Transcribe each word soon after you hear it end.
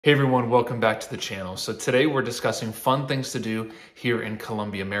Hey everyone, welcome back to the channel. So today we're discussing fun things to do here in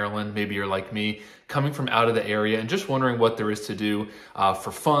Columbia, Maryland. Maybe you're like me, coming from out of the area and just wondering what there is to do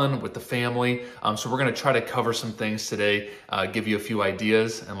for fun with the family. So we're gonna try to cover some things today, give you a few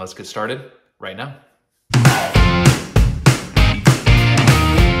ideas, and let's get started right now.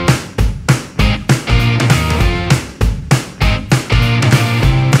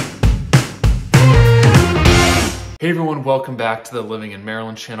 Hey everyone, welcome back to the Living in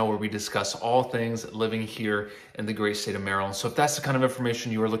Maryland channel where we discuss all things living here in the great state of Maryland. So if that's the kind of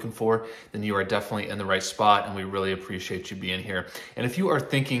information you are looking for, then you are definitely in the right spot and we really appreciate you being here. And if you are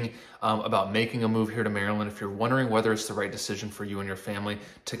thinking about making a move here to Maryland, if you're wondering whether it's the right decision for you and your family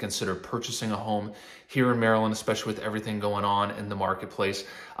to consider purchasing a home here in Maryland, especially with everything going on in the marketplace,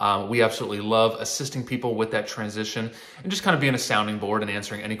 we absolutely love assisting people with that transition and just kind of being a sounding board and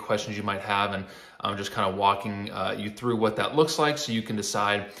answering any questions you might have, and just kind of walking you through what that looks like so you can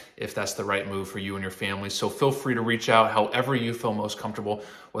decide if that's the right move for you and your family. So feel free to reach out however you feel most comfortable,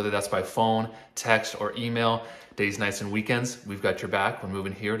 whether that's by phone, text, or email. Days, nights, and weekends, we've got your back when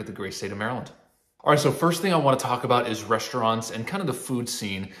moving here to the great state of Maryland. All right, so first thing I want to talk about is restaurants and kind of the food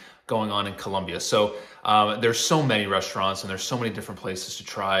scene going on in Columbia. So there's so many restaurants and there's so many different places to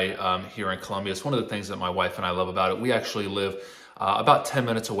try here in Columbia. It's one of the things that my wife and I love about it. We actually live about 10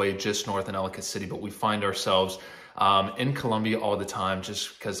 minutes away, just north in Ellicott City, but we find ourselves in Columbia all the time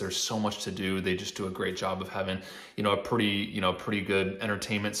just because there's so much to do. They just do a great job of having, a pretty good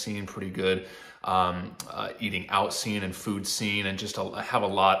entertainment scene, pretty good eating out scene and food scene, and just have a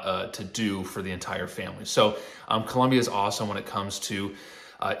lot to do for the entire family. So Columbia is awesome when it comes to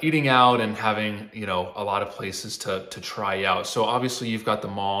eating out and having, a lot of places to try out. So obviously you've got the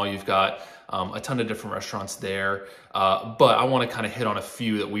mall, you've got a ton of different restaurants there. But I want to kind of hit on a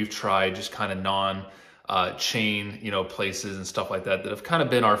few that we've tried, just kind of non-chain, places and stuff like that have kind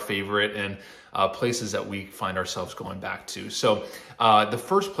of been our favorite and places that we find ourselves going back to. So the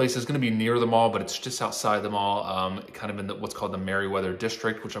first place is going to be near the mall, but it's just outside the mall, kind of in what's called the Merriweather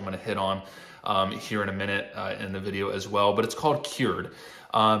District, which I'm going to hit on here in a minute in the video as well. But it's called Cured.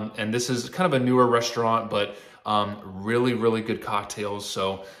 And this is kind of a newer restaurant, but really, really good cocktails.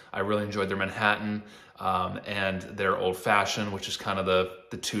 So I really enjoyed their Manhattan and their Old Fashioned, which is kind of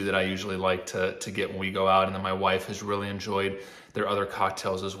the two that I usually like to get when we go out. And then my wife has really enjoyed their other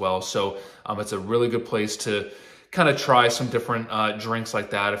cocktails as well. So it's a really good place to kind of try some different drinks like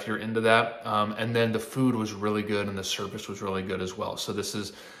that if you're into that. And then the food was really good and the service was really good as well. So this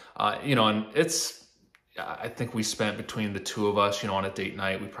is, and I think we spent, between the two of us, on a date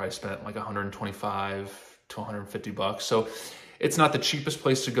night, we probably spent like 125 to 150 bucks. So it's not the cheapest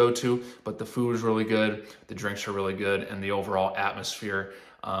place to go to, but the food is really good, the drinks are really good, and the overall atmosphere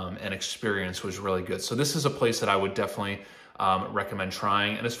and experience was really good. So this is a place that I would definitely recommend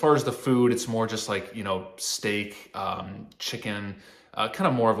trying. And as far as the food, it's more just like, steak, chicken, kind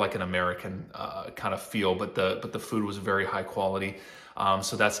of more of like an American kind of feel, but the food was very high quality.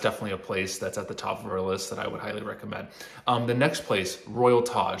 So that's definitely a place that's at the top of our list that I would highly recommend. The next place, Royal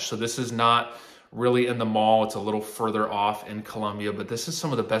Taj. So this is not really in the mall. It's a little further off in Columbia, but this is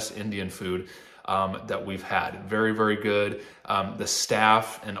some of the best Indian food that we've had. Very, very good. The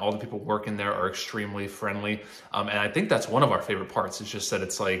staff and all the people working there are extremely friendly. And I think that's one of our favorite parts. It's just that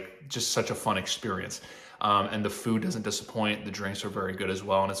it's like just such a fun experience. And the food doesn't disappoint. The drinks are very good as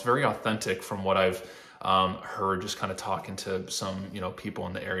well. And it's very authentic from what I've heard, just kind of talking to some, people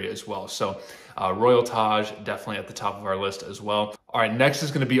in the area as well. So Royal Taj, definitely at the top of our list as well. All right, next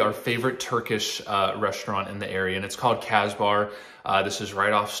is going to be our favorite Turkish restaurant in the area, and it's called Kazbar. This is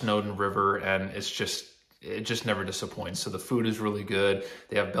right off Snowden River, and it just never disappoints. So the food is really good.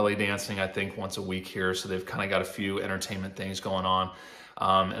 They have belly dancing, I think, once a week here. So they've kind of got a few entertainment things going on.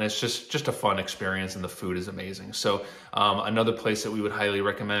 And it's just a fun experience, and the food is amazing. So another place that we would highly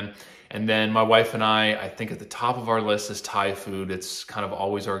recommend. And then my wife and I think at the top of our list is Thai food. It's kind of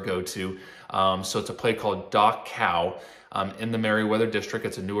always our go-to. So it's a place called Doc Cow in the Merriweather District.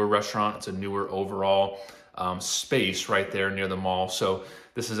 It's a newer restaurant. It's a newer overall space right there near the mall. So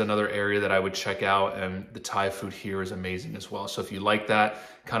this is another area that I would check out, and the Thai food here is amazing as well. So if you like that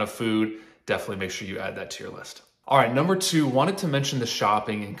kind of food, definitely make sure you add that to your list. All right, number two, wanted to mention the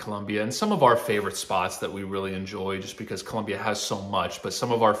shopping in Columbia and some of our favorite spots that we really enjoy, just because Columbia has so much. But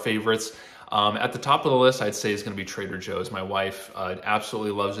some of our favorites at the top of the list, I'd say, is going to be Trader Joe's. My wife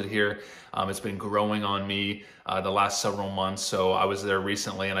absolutely loves it here. It's been growing on me the last several months. So I was there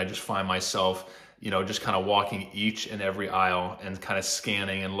recently, and I just find myself just kind of walking each and every aisle and kind of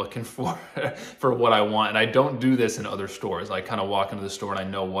scanning and looking for for what I want. And I don't do this in other stores. I kind of walk into the store and I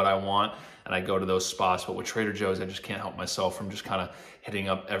know what I want, and I go to those spots. But with Trader Joe's, I just can't help myself from just kind of hitting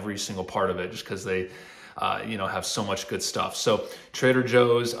up every single part of it, just because they have so much good stuff. So Trader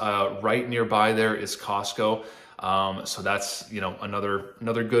Joe's, right nearby there is Costco. So that's,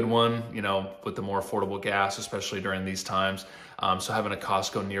 another good one, with the more affordable gas, especially during these times. So having a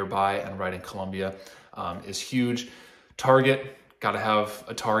Costco nearby and right in Columbia is huge. Target, got to have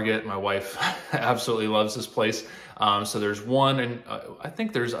a Target. My wife absolutely loves this place. So there's one, and I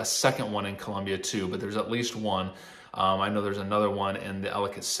think there's a second one in Columbia too, but there's at least one. I know there's another one in the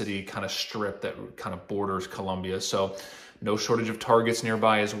Ellicott City kind of strip that kind of borders Columbia. So no shortage of Targets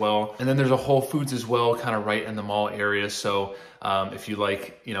nearby as well. And then there's a Whole Foods as well, kind of right in the mall area. So if you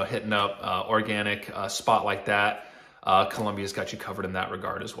like, hitting up organic spot like that, Columbia's got you covered in that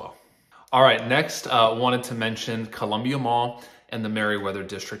regard as well. All right, next, wanted to mention Columbia Mall and the Merriweather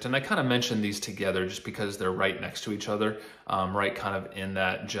District. And I kind of mentioned these together just because they're right next to each other, right kind of in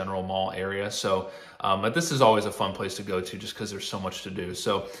that general mall area. So, but this is always a fun place to go to just because there's so much to do.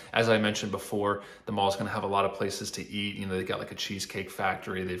 So as I mentioned before, the mall is going to have a lot of places to eat. They've got like a Cheesecake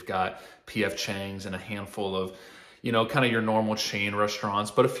Factory. They've got P.F. Chang's and a handful of, kind of your normal chain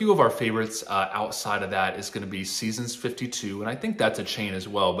restaurants. But a few of our favorites outside of that is going to be Seasons 52. And I think that's a chain as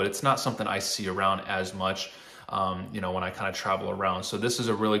well, but it's not something I see around as much, when I kind of travel around. So this is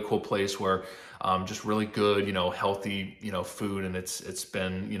a really cool place where just really good, healthy, food. And it's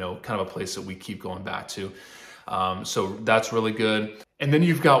been, kind of a place that we keep going back to. So that's really good. And then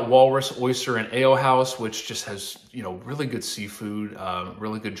you've got Walrus Oyster and Ale House, which just has, really good seafood,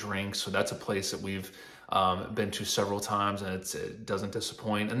 really good drinks. So that's a place that we've been to several times, and it doesn't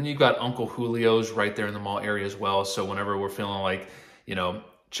disappoint. And then you've got Uncle Julio's right there in the mall area as well. So whenever we're feeling like,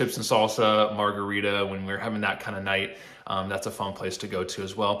 chips and salsa, margarita, when we're having that kind of night, that's a fun place to go to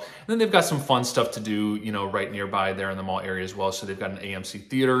as well. And then they've got some fun stuff to do, right nearby there in the mall area as well. So they've got an AMC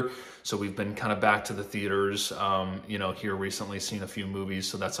theater. So we've been kind of back to the theaters, here recently, seen a few movies.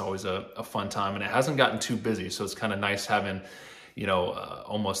 So that's always a fun time, and it hasn't gotten too busy. So it's kind of nice having,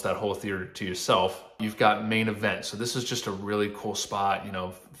 almost that whole theater to yourself. You've got Main Event. So this is just a really cool spot,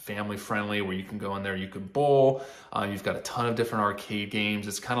 family friendly, where you can go in there, you can bowl. You've got a ton of different arcade games.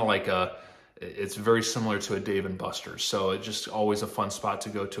 It's kind of like it's very similar to a Dave & Buster's. So it's just always a fun spot to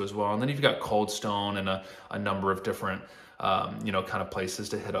go to as well. And then you've got Cold Stone and a number of different, kind of places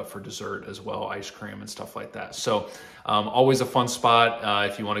to hit up for dessert as well, ice cream and stuff like that. So always a fun spot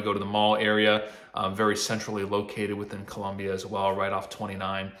if you want to go to the mall area. Very centrally located within Columbia as well, right off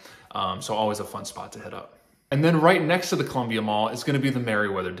 29. So always a fun spot to hit up. And then right next to the Columbia Mall is going to be the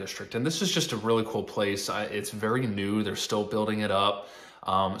Merriweather District. And this is just a really cool place. It's very new. They're still building it up.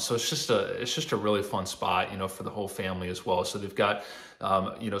 So it's just a really fun spot, for the whole family as well. So they've got,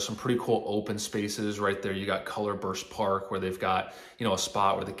 some pretty cool open spaces right there. You got Color Burst Park, where they've got, a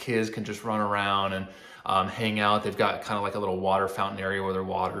spot where the kids can just run around and hang out. They've got kind of like a little water fountain area where their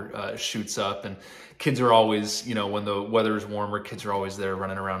water shoots up, and kids are always, when the weather is warmer, kids are always there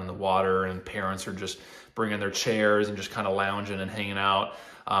running around in the water, and parents are just bringing their chairs and just kind of lounging and hanging out.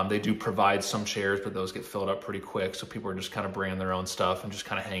 They do provide some chairs, but those get filled up pretty quick. So people are just kind of bringing their own stuff and just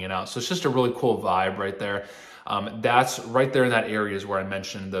kind of hanging out. So it's just a really cool vibe right there. That's right there in that area is where I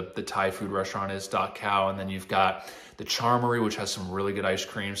mentioned the Thai food restaurant is Dot Cow. And then you've got the Charmery, which has some really good ice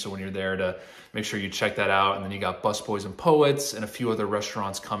cream. So when you're there, to make sure you check that out. And then you got Busboys and Poets and a few other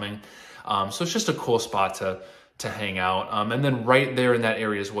restaurants coming. So it's just a cool spot to hang out. And then right there in that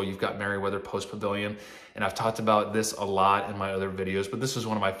area as well, you've got Merriweather Post Pavilion. And I've talked about this a lot in my other videos, but this is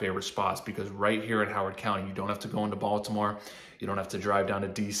one of my favorite spots because right here in Howard County, you don't have to go into Baltimore. You don't have to drive down to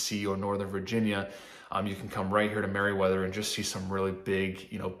DC or Northern Virginia. You can come right here to Merriweather and just see some really big,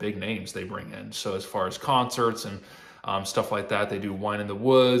 big names they bring in. So as far as concerts and stuff like that, they do Wine in the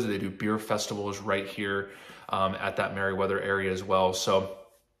Woods. They do beer festivals right here at that Merriweather area as well. So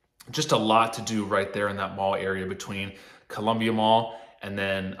just a lot to do right there in that mall area between Columbia Mall and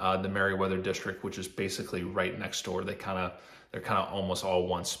then the Merriweather District, which is basically right next door. They're kind of almost all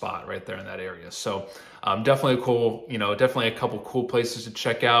one spot right there in that area. So definitely a cool, definitely a couple cool places to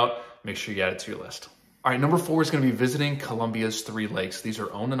check out. Make sure you add it to your list. All right, number 4 is going to be visiting Columbia's 3 lakes. These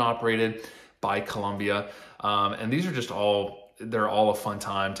are owned and operated by Columbia. And these are just they're all a fun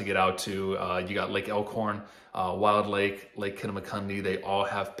time to get out to. You got Lake Elkhorn, Wild Lake, Lake Kittamakundi. They all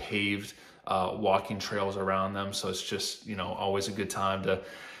have paved walking trails around them. So it's just, always a good time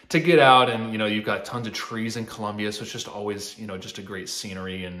to to get out, and you've got tons of trees in Colombia, so it's just always just a great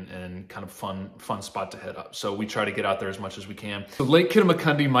scenery and kind of fun spot to hit up. So we try to get out there as much as we can. So Lake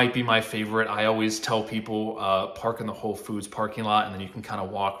Kittamakundi might be my favorite. I always tell people park in the Whole Foods parking lot, and then you can kind of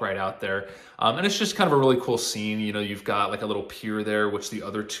walk right out there. And it's just kind of a really cool scene. You've got like a little pier there, which the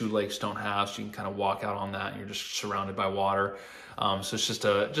other two lakes don't have, so you can kind of walk out on that and you're just surrounded by water. So it's just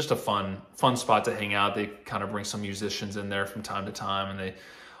a fun spot to hang out. They kind of bring some musicians in there from time to time, and they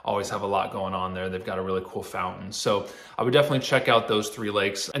always have a lot going on there. They've got a really cool fountain. So I would definitely check out those 3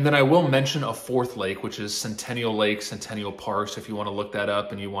 lakes. And then I will mention a 4th lake, which is Centennial Lake, Centennial Park. So if you want to look that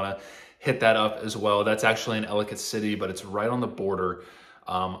up and you want to hit that up as well, that's actually in Ellicott City, but it's right on the border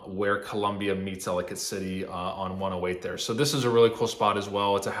where Columbia meets Ellicott City on 108 there. So this is a really cool spot as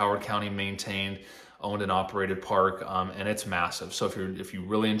well. It's a Howard County maintained, owned and operated park, and it's massive. So if you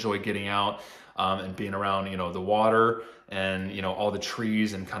really enjoy getting out and being around the water and all the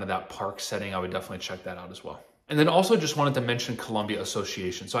trees and kind of that park setting, I would definitely check that out as well. And then also just wanted to mention Columbia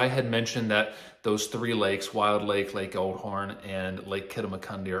Association. So I had mentioned that those 3 lakes, Wild Lake, Lake Oldhorn, and Lake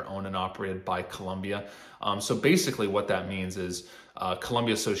Kittamakundi, are owned and operated by Columbia. So basically what that means is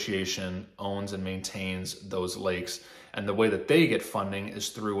Columbia Association owns and maintains those lakes. And the way that they get funding is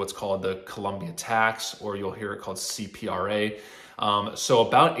through what's called the Columbia tax, or you'll hear it called CPRA. So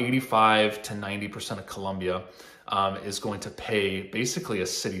about 85 to 90% of Columbia is going to pay basically a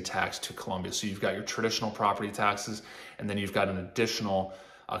city tax to Columbia. So you've got your traditional property taxes, and then you've got an additional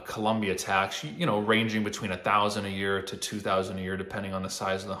Columbia tax, ranging between $1,000 a year to $2,000 a year, depending on the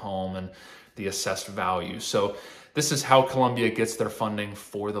size of the home and the assessed value. So this is how Columbia gets their funding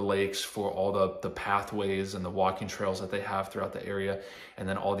for the lakes, for all the pathways and the walking trails that they have throughout the area, and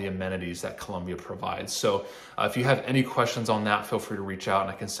then all the amenities that Columbia provides. So if you have any questions on that, feel free to reach out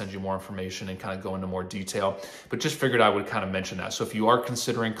and I can send you more information and kind of go into more detail. But just figured I would kind of mention that. So if you are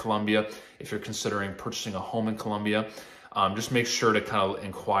considering Columbia, if you're considering purchasing a home in Columbia, just make sure to kind of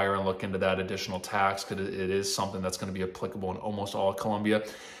inquire and look into that additional tax, because it is something that's going to be applicable in almost all of Columbia.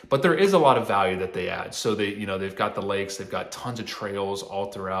 But there is a lot of value that they add. So they've got the lakes, they've got tons of trails all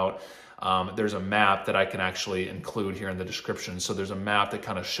throughout. There's a map that I can actually include here in the description. So there's a map that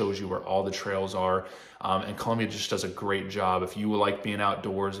kind of shows you where all the trails are. And Columbia just does a great job. If you like being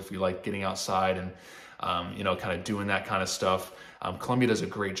outdoors, if you like getting outside and kind of doing that kind of stuff, Columbia does a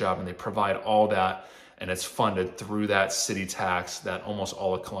great job, and they provide all that. And it's funded through that city tax that almost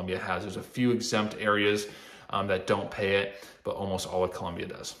all of Columbia has. There's a few exempt areas that don't pay it, but almost all of Columbia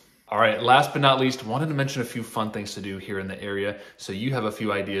does. All right, last but not least, wanted to mention a few fun things to do here in the area, so you have a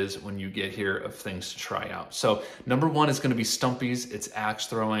few ideas when you get here of things to try out. So number 1 is gonna be Stumpy's. It's axe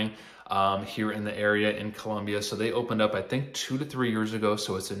throwing here in the area in Columbia. So they opened up, I think, 2 to 3 years ago,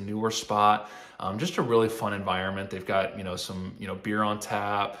 so it's a newer spot. Just a really fun environment. They've got, some, beer on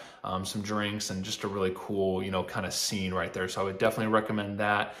tap, some drinks, and just a really cool, kind of scene right there. So I would definitely recommend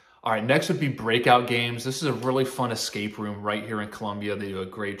that. All right, next would be Breakout Games. This is a really fun escape room right here in Columbia. They do a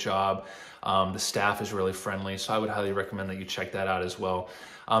great job. The staff is really friendly, so I would highly recommend that you check that out as well.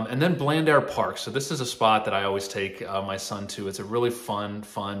 And then Blandair Park. So this is a spot that I always take my son to. It's a really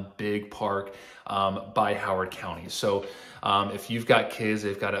fun, big park by Howard County. So if you've got kids,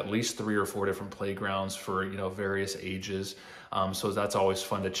 they've got at least 3 or 4 different playgrounds for various ages. So that's always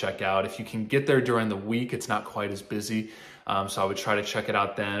fun to check out. If you can get there during the week, it's not quite as busy. So I would try to check it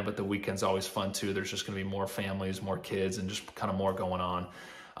out then, but the weekend's always fun too. There's just gonna be more families, more kids, and just kind of more going on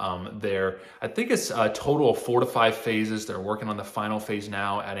there. I think it's a total of 4 to 5 phases. They're working on the final phase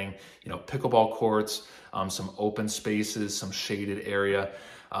now, adding, pickleball courts, some open spaces, some shaded area.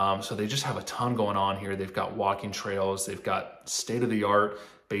 So they just have a ton going on here. They've got walking trails, they've got state-of-the-art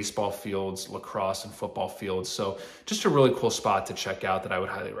baseball fields, lacrosse and football fields. So just a really cool spot to check out that I would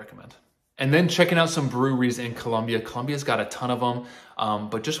highly recommend. And then checking out some breweries in Columbia. Columbia's got a ton of them,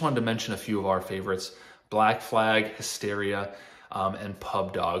 but just wanted to mention a few of our favorites: Black Flag, Hysteria, and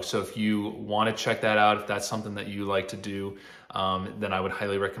Pub Dog. So if you want to check that out, if that's something that you like to do, then I would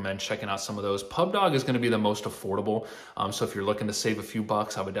highly recommend checking out some of those. Pub Dog is going to be the most affordable. So if you're looking to save a few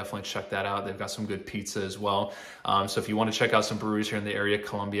bucks, I would definitely check that out. They've got some good pizza as well. So if you want to check out some breweries here in the area,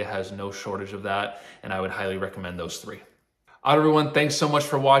 Columbia has no shortage of that, and I would highly recommend those 3. All right, everyone, thanks so much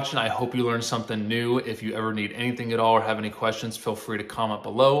for watching. I hope you learned something new. If you ever need anything at all or have any questions, feel free to comment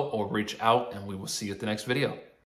below or reach out, and we will see you at the next video.